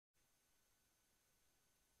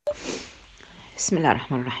Bismillah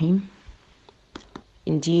ar-Rahman ar-Rahim.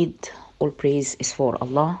 Indeed, all praise is for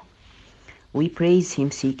Allah. We praise Him,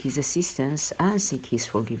 seek His assistance, and seek His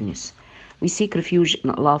forgiveness. We seek refuge in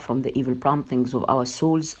Allah from the evil promptings of our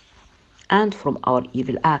souls and from our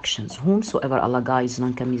evil actions. Whomsoever Allah guides,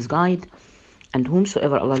 none can misguide, and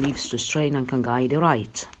whomsoever Allah leaves to stray, none can guide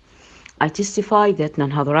aright. I testify that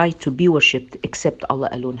none have a right to be worshipped except Allah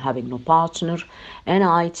alone, having no partner, and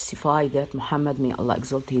I testify that Muhammad, may Allah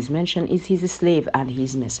exalt his mention, is his slave and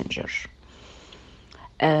his messenger.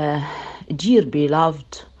 Dear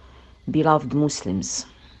beloved Muslims,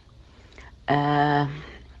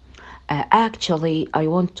 actually I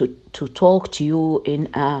want to talk to you in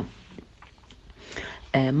a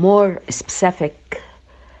more specific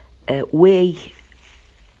way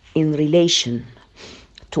in relation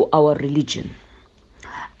to our religion.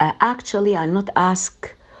 Actually, I'll not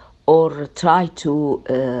ask or try to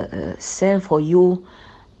say for you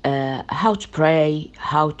how to pray,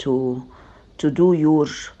 how to do your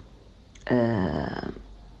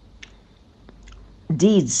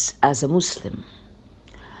deeds as a Muslim.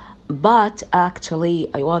 But actually,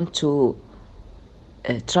 I want to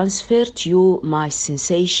transfer to you my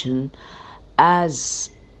sensation as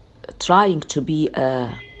trying to be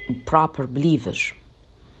a proper believer.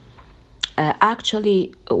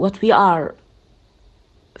 Actually, what we are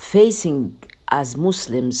facing as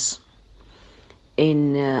Muslims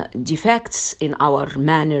in defects in our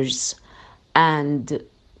manners and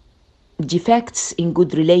defects in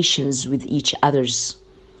good relations with each others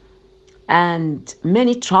and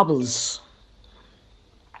many troubles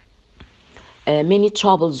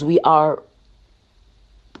we are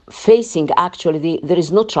facing. Actually, there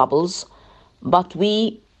is no troubles, but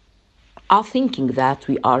we are thinking that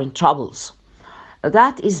we are in troubles.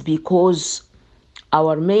 That is because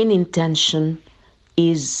our main intention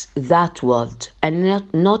is that world and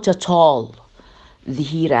not at all the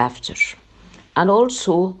hereafter. And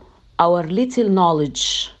also our little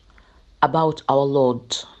knowledge about our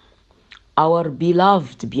Lord, our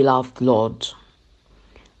beloved Lord.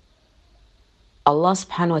 Allah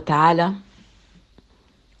subhanahu wa ta'ala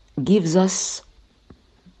gives us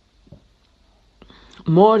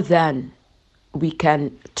more than we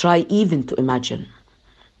can try even to imagine.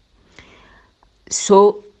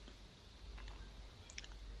 So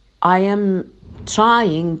I am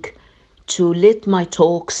trying to let my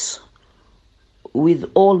talks with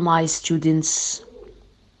all my students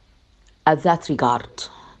at that regard,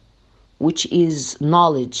 which is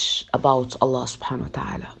knowledge about Allah subhanahu wa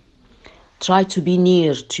ta'ala. Try to be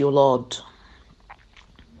near to your Lord.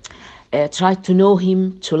 Try to know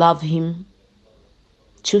Him, to love Him,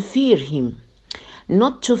 to fear Him.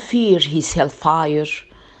 Not to fear His hellfire,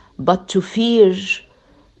 but to fear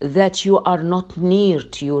that you are not near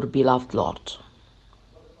to your beloved Lord.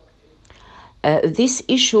 This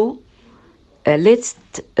issue, let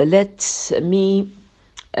me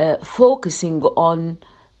focusing on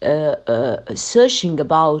searching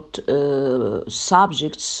about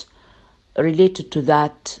subjects related to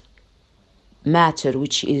that matter,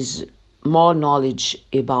 which is more knowledge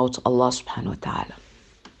about Allah subhanahu wa ta'ala.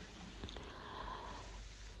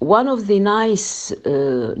 One of the nice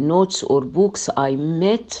notes or books I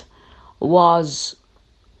met was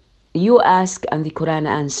You Ask and the Quran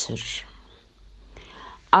Answer.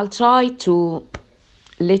 I'll try to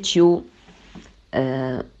let you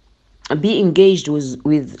be engaged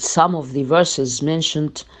with some of the verses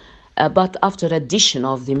mentioned, but after addition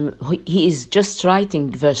of them, he is just writing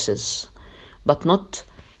verses, but not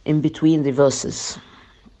in between the verses.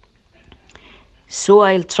 So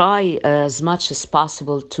I'll try as much as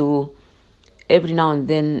possible to every now and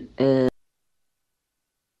then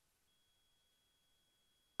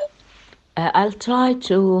I'll try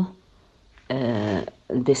to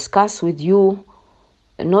discuss with you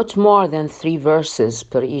not more than 3 verses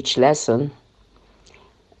per each lesson,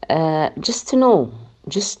 just to know,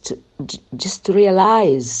 just to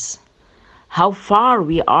realize how far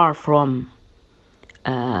we are from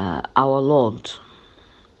our Lord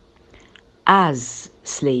as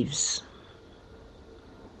slaves,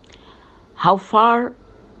 how far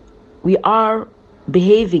we are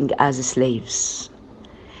behaving as slaves.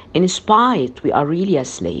 In spite, we are really a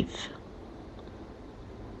slave.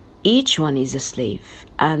 Each one is a slave.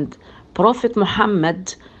 And Prophet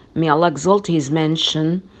Muhammad, may Allah exalt his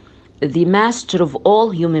mention, the master of all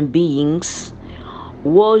human beings,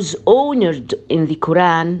 was honored in the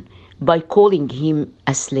Quran by calling him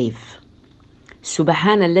a slave.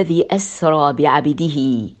 سبحان الذي أسرى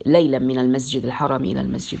بعبده ليلا من المسجد الحرام إلى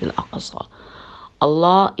المسجد الأقصى.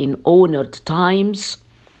 Allah in honored times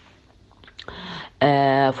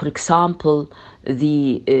For example,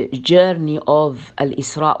 the journey of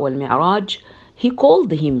Al-Isra wal-Mi'raj, he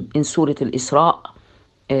called him in Surah Al-Isra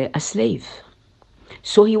a slave.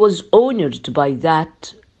 So he was honored by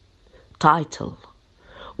that title,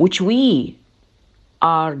 which we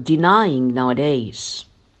are denying nowadays.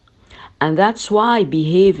 And that's why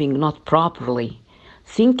behaving not properly,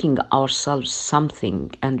 thinking ourselves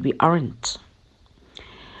something and we aren't.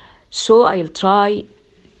 So I'll try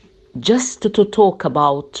just to talk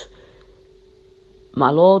about my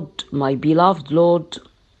Lord, my beloved Lord,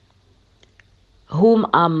 whom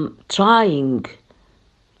I'm trying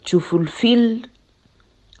to fulfill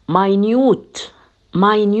minute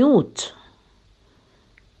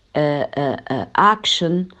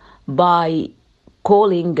action by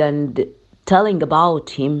calling and telling about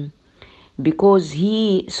him, because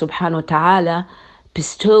he subhanahu wa ta'ala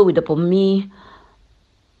bestowed upon me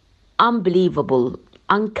unbelievable,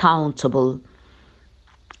 uncountable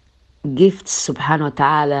gifts subhanahu wa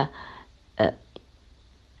ta'ala.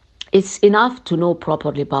 It's enough to know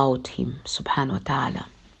properly about him subhanahu wa ta'ala,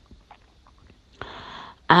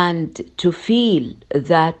 and to feel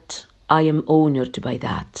that I am honored by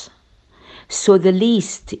that. So the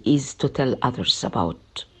least is to tell others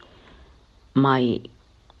about my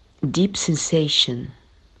deep sensation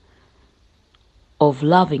of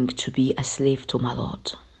loving to be a slave to my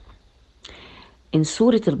Lord. In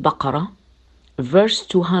Surah Al-Baqarah, verse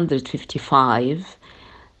 255,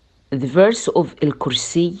 the verse of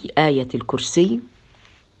Al-Kursi, Ayat Al-Kursi,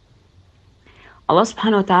 Allah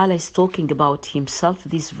subhanahu wa ta'ala is talking about himself.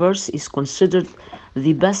 This verse is considered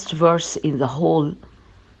the best verse in the whole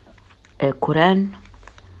Quran,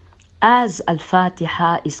 as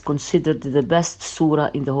Al-Fatiha is considered the best surah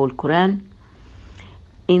in the whole Quran.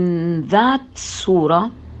 In that surah,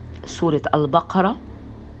 Surah Al-Baqarah,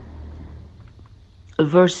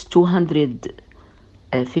 verse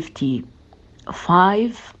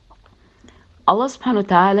 255, Allah subhanahu wa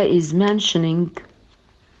ta'ala is mentioning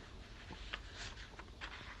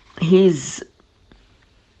his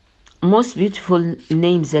most beautiful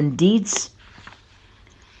names and deeds,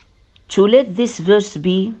 to let this verse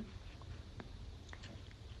be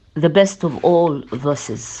the best of all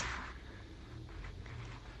verses.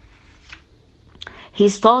 He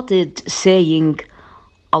started saying,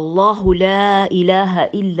 Allahu la ilaha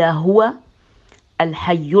illa huwa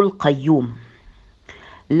al-hayyul qayyum,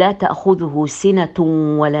 la ta'khudhuhu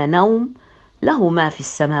sinatun wa la nawm, lahu ma fi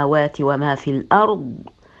as-samawati wa ma fi al-ard,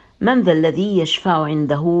 من ذا الذي يشفع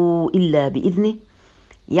عنده إلا بإذنه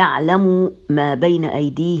يعلم ما بين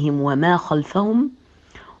أيديهم وما خلفهم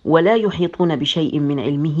ولا يحيطون بشيء من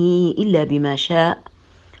علمه إلا بما شاء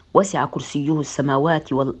وسع كرسيه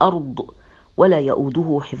السماوات والأرض ولا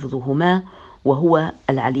يؤوده حفظهما وهو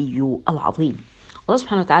العلي العظيم. Allah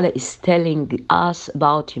subhanahu wa ta'ala is telling us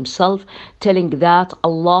about himself, telling that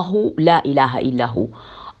Allahu la ilaha illahu.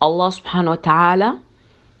 Allah subhanahu wa ta'ala,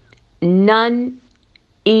 none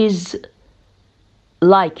is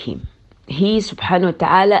like him. He subhanahu wa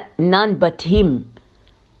ta'ala, none but him,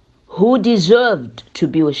 who deserved to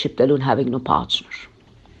be worshipped alone, having no partner.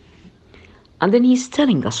 And then he's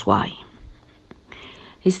telling us why.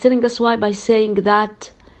 He's telling us why by saying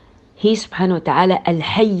that he subhanahu wa ta'ala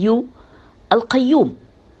al-hayyu al-qayyum.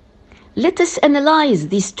 Let us analyze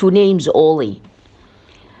these two names only.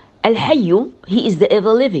 Al-hayyu, he is the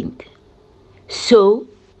ever living. So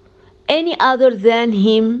any other than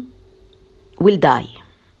him will die.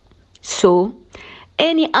 So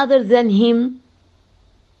any other than him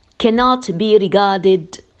cannot be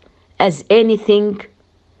regarded as anything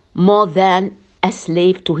more than a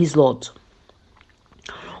slave to his Lord.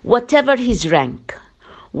 Whatever his rank,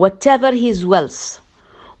 whatever his wealth,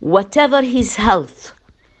 whatever his health,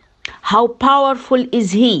 how powerful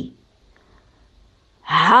is he,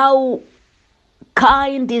 how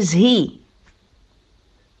kind is he,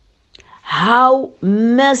 how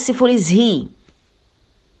merciful is he,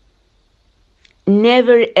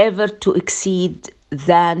 never ever to exceed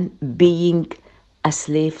than being a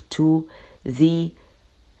slave to the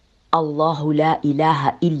Allahu la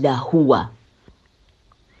ilaha illa huwa.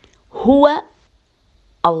 Huwa,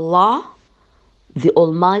 Allah, the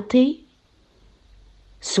Almighty,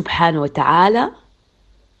 subhanahu wa ta'ala,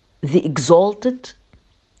 the exalted,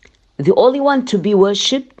 the only one to be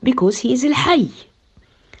worshipped, because he is al-hayy,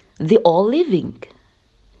 the all-living.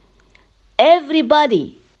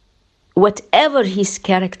 Everybody, whatever his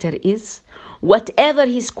character is, whatever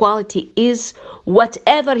his quality is,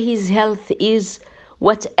 whatever his health is,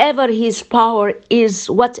 whatever his power is,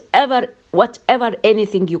 whatever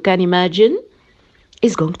anything you can imagine,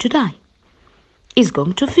 is going to die, is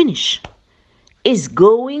going to finish, is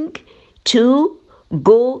going to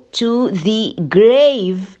go to the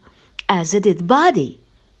grave as a dead body.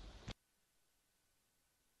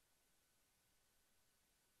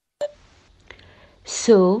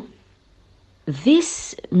 So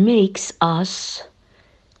this makes us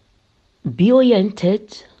be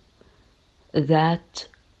oriented that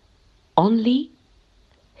only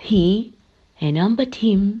he and none but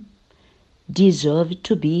him deserve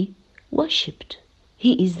to be worshipped.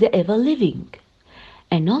 He is the ever living.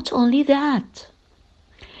 And not only that,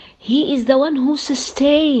 he is the one who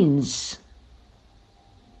sustains,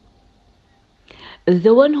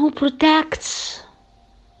 the one who protects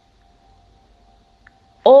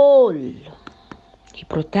all. He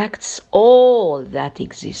protects all that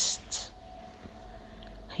exists.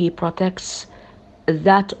 He protects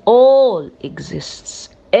that all exists.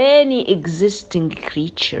 Any existing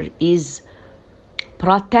creature is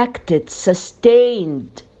protected,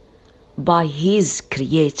 sustained by his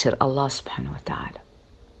creator, Allah subhanahu wa ta'ala.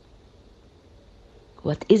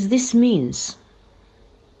 What is this means?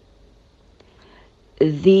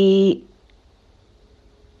 The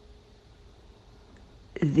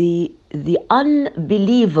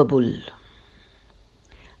unbelievable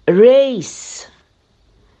race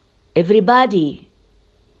everybody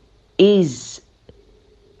is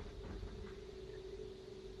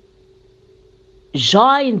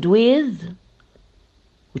joined with,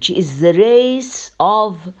 which is the race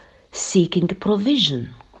of seeking provision.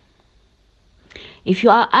 If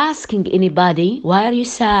you are asking anybody, why are you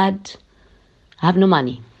sad? I have no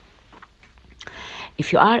money.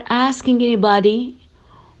 If you are asking anybody,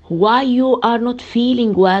 why you are not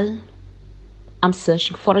feeling well? I'm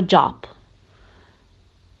searching for a job.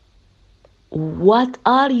 What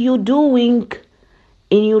are you doing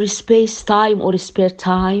in your space time or spare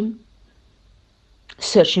time?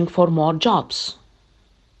 Searching for more jobs.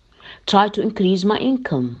 Try to increase my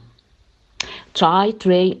income. Trying to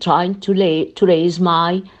raise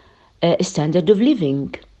my standard of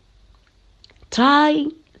living.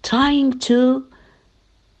 Trying to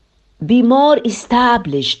be more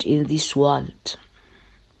established in this world.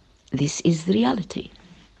 This is the reality.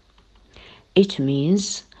 It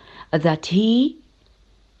means that he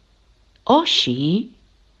or she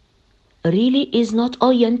really is not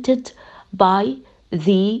oriented by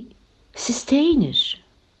the sustainer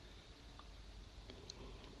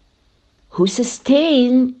who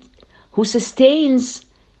sustains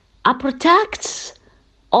and protects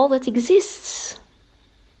all that exists,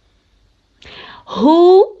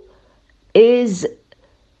 who is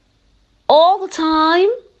all the time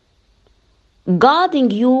guarding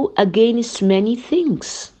you against many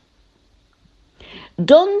things.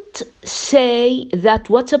 Don't say that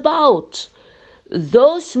what about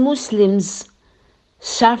those Muslims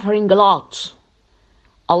suffering a lot?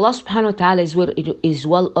 Allah subhanahu wa ta'ala is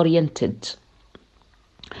well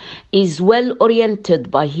oriented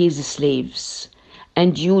by his slaves,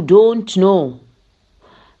 and you don't know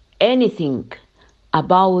anything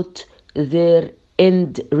about their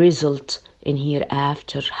end result in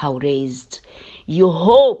hereafter, how raised. You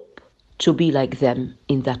hope to be like them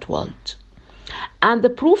in that world. And the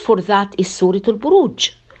proof for that is Surah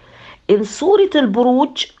Al-Buruj. In Surah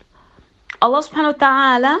Al-Buruj, Allah subhanahu wa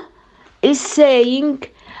ta'ala is saying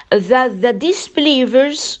that the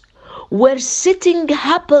disbelievers were sitting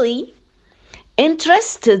happily,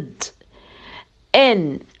 interested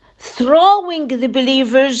in throwing the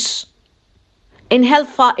believers in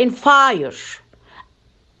hellfire, in fire,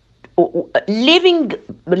 living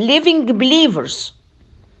believers,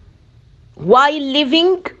 while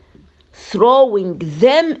living, throwing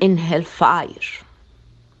them in hellfire,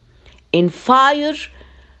 in fire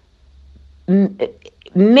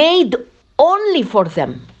made only for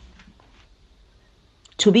them,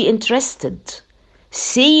 to be interested,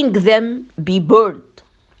 seeing them be burned.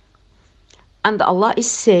 And Allah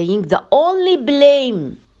is saying the only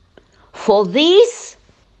blame for this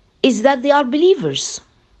is that they are believers.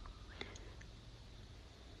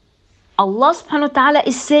 Allah subhanahu wa ta'ala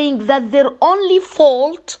is saying that their only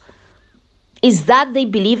fault is that they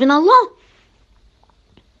believe in Allah.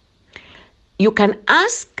 You can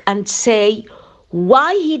ask and say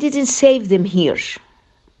why he didn't save them here.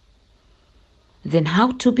 Then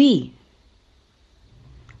how to be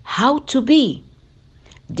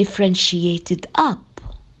differentiated up,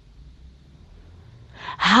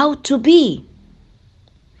 how to be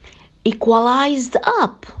equalized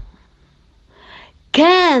up.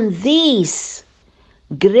 Can these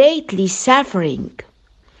greatly suffering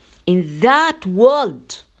in that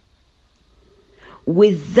world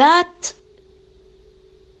with that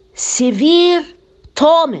severe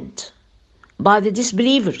torment by the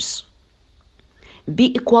disbelievers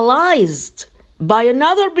be equalized by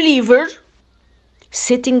another believer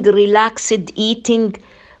sitting relaxed, eating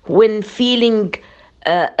when feeling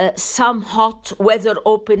some hot weather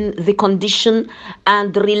open the condition,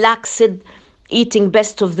 and relaxed, eating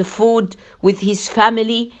best of the food with his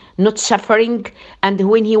family, not suffering, and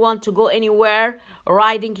when he want to go anywhere,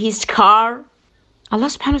 riding his car. Allah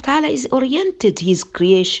subhanahu wa ta'ala is oriented, his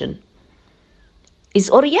creation is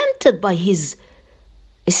oriented by his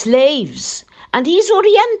slaves, and he is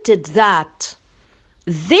oriented that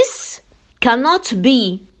this cannot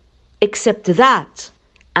be except that,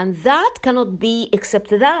 and that cannot be except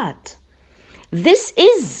that. This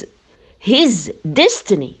is his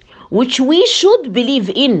destiny, which we should believe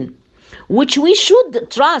in, which we should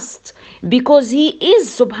trust, because he is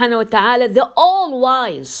subhanahu wa ta'ala the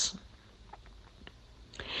all-wise.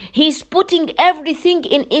 He's putting everything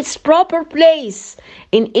in its proper place,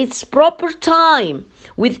 in its proper time,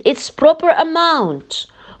 with its proper amount,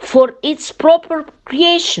 for its proper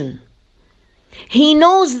creation. He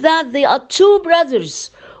knows that there are two brothers.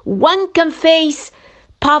 One can face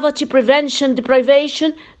poverty, prevention,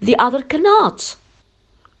 deprivation, the other cannot.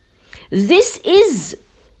 This is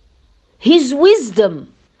his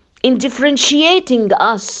wisdom in differentiating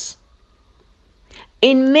us,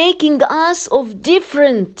 in making us of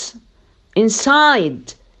different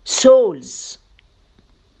inside souls.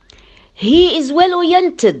 He is well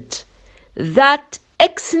oriented that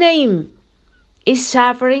X name is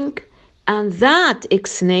suffering and that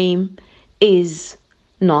X name is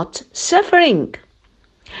not suffering.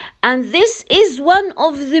 And this is one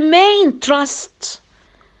of the main trusts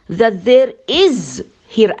that there is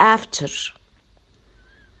hereafter,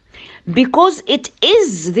 because it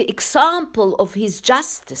is the example of his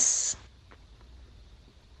justice.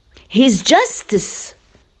 His justice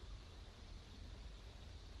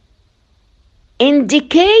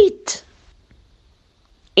indicates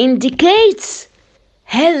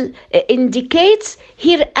hell, indicates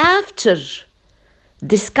hereafter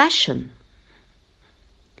discussion.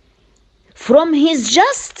 From his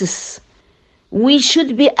justice, we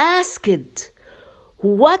should be asked,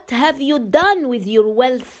 what have you done with your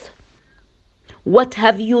wealth? What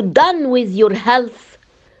have you done with your health?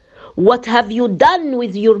 What have you done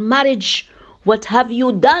with your marriage? What have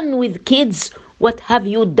you done with kids? What have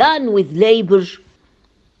you done with labor?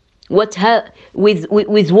 With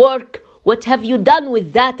work? What have you done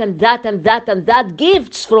with that and that and that and that?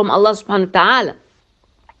 Gifts from Allah subhanahu wa ta'ala.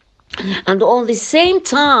 And at the same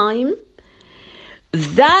time,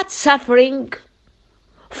 that suffering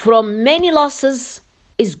from many losses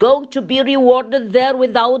is going to be rewarded there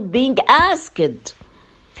without being asked.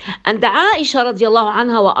 And Aisha radiallahu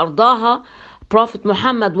anha wa ardaha, Prophet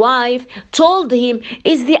Muhammad wife, told him,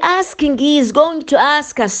 is the asking he is going to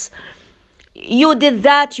ask us, you did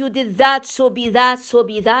that, so be that, so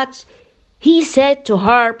be that. He said to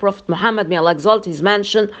her, Prophet Muhammad, may Allah exalt his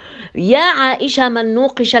mention, Ya Aisha man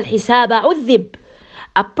nuqish al-hisaba udhib.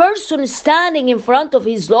 A person standing in front of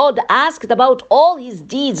his Lord asked about all his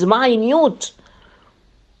deeds, minute,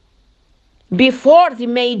 before the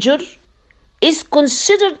major, is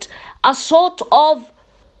considered a sort of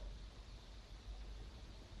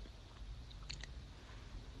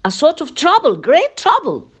trouble, great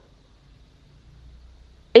trouble.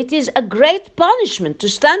 It is a great punishment to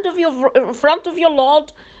stand in front of your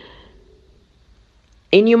Lord,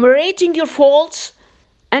 enumerating your faults,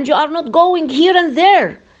 and you are not going here and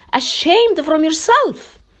there, ashamed from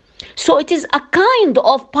yourself. So it is a kind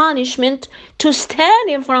of punishment to stand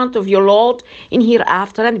in front of your Lord in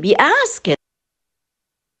hereafter and be asked.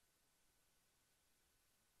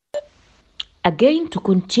 Again, to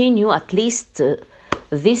continue at least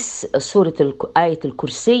this Surah Ayat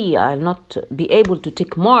al-Kursi, I'll not be able to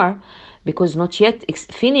take more because not yet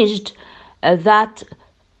finished, that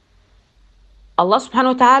Allah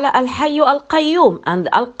subhanahu wa ta'ala al-Hayyu al-Qayyum, and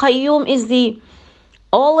al-Qayyum is the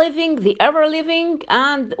all-living, the ever-living,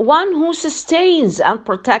 and one who sustains and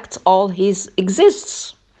protects all his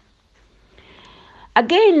exists.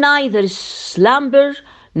 Again, neither slumber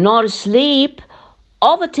nor sleep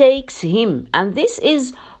overtakes him, and this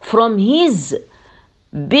is from his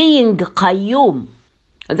being Qayyum,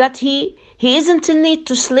 that he isn't in need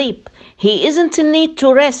to sleep, he isn't in need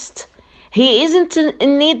to rest, he isn't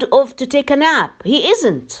in need of to take a nap, he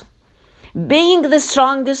isn't. Being the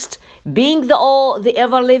strongest, being the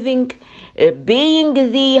ever-living, being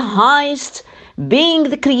the highest, being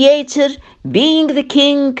the creator, being the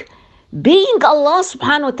king, being Allah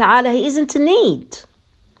subhanahu wa ta'ala, he isn't in need.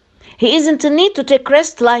 He isn't in need to take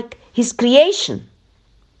rest like his creation.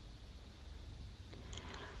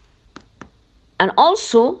 And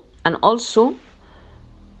also,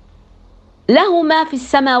 له ما في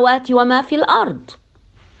السماوات وما في الأرض.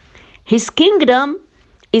 His kingdom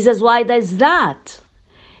is as wide as that.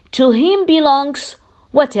 To him belongs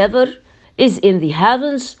whatever is in the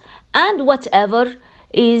heavens and whatever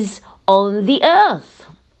is on the earth.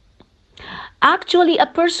 Actually, a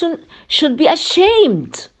person should be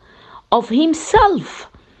ashamed of himself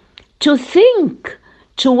to think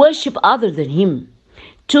to worship other than him,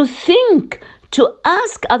 to think to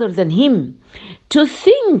ask other than him, to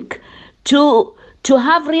think to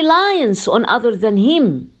have reliance on other than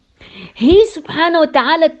him. He subhanahu wa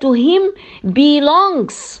ta'ala, to him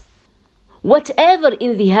belongs whatever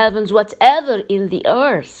in the heavens, whatever in the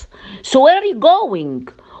earth. So where are you going?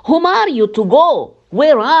 Whom are you to go?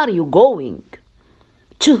 Where are you going?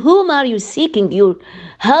 To whom are you seeking your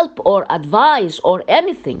help or advice or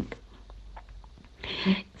anything?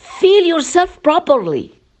 Feel yourself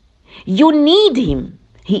properly. You need him.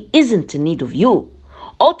 He isn't in need of you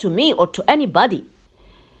or to me or to anybody.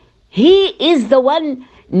 He is the one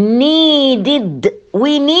needed.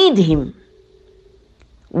 We need him.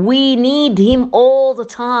 We need him all the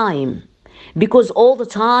time, because all the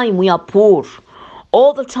time we are poor.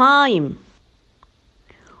 All the time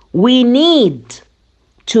we need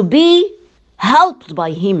to be helped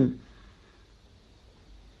by him.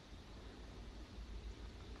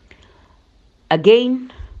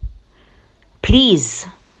 Again, please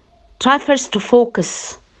try first to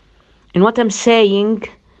focus in what I'm saying,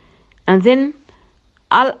 and then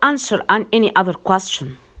I'll answer on any other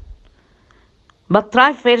question. But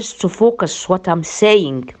try first to focus what I'm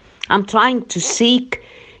saying. I'm trying to seek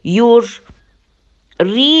your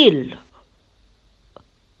real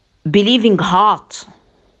believing heart.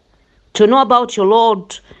 To know about your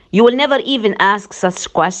Lord, you will never even ask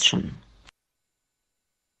such question.